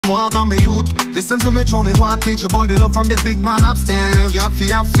Walk on me youth, listen to me tune it, what teach your boy the love from this big man upstairs. You have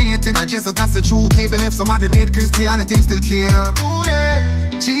to have faith in Jesus, that's the truth. Even if somebody did Christianity still care. Ooh, yeah.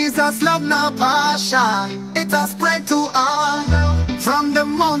 Jesus love no passion, it has spread to all. From the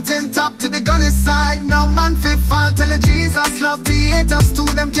mountain top to the gully side, no man fit fall. Tell you Jesus love the haters to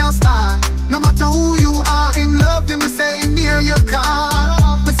them can't start. No matter who you are, in love them say near your car.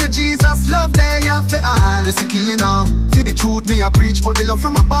 Me say Jesus love they have to all. Listen killing up, see the truth me I preach, but the love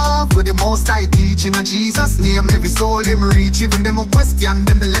from above. With the most I teach in a Jesus name, every soul them reach. Even them a question,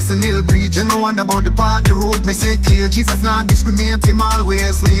 then the lesson he'll preach. You know what about the path, the road me say clear. Jesus not discriminate him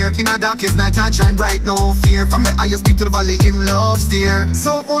always near. In a darkest night I shine bright, no fear. From the highest peak to the valley in love steer.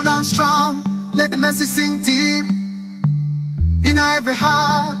 So hold on strong, let the message sink deep in every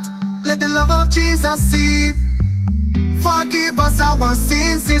heart, let the love of Jesus see. Forgive us our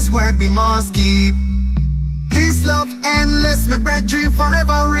sins, this word we must keep. His love endless, my brethren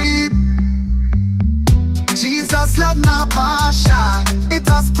forever reap. Jesus love no passion, it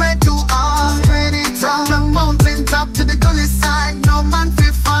has spread to all. From the mountain top to the gully side, no man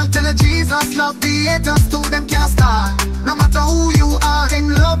fit fall. Tell you Jesus love the haters to them can't start. No matter who you are,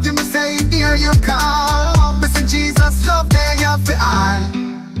 in love you me say hear your call. Me say Jesus love they have for all.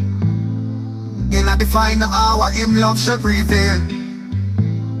 In a divine hour, him love shall prevail.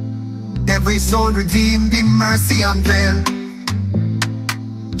 Every soul redeemed in mercy unveil.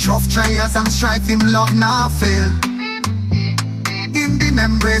 Tough trials and strife, him love now fail. In the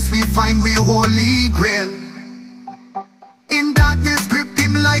embrace we find we holy grail. In darkness grip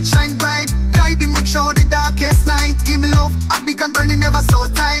him light shine bright. Guide him through the darkest night. Him love a beacon burning never so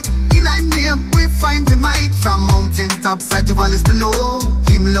tight. In his name we find the might. From mountain top side to valleys below.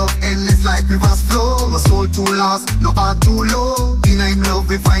 Him love endless like rivers flow. No soul too lost, no heart too low. In him love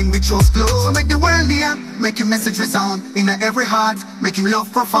we find we trust flow. So make the world hear, make your message resound. In every heart, make him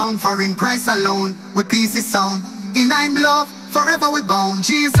love profound. For in Christ alone, with peace is sound. In him love, forever we bound.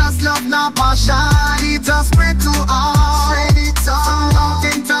 Jesus love no passion, it has spread to all. Spread it all,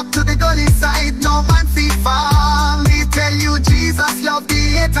 mountain top to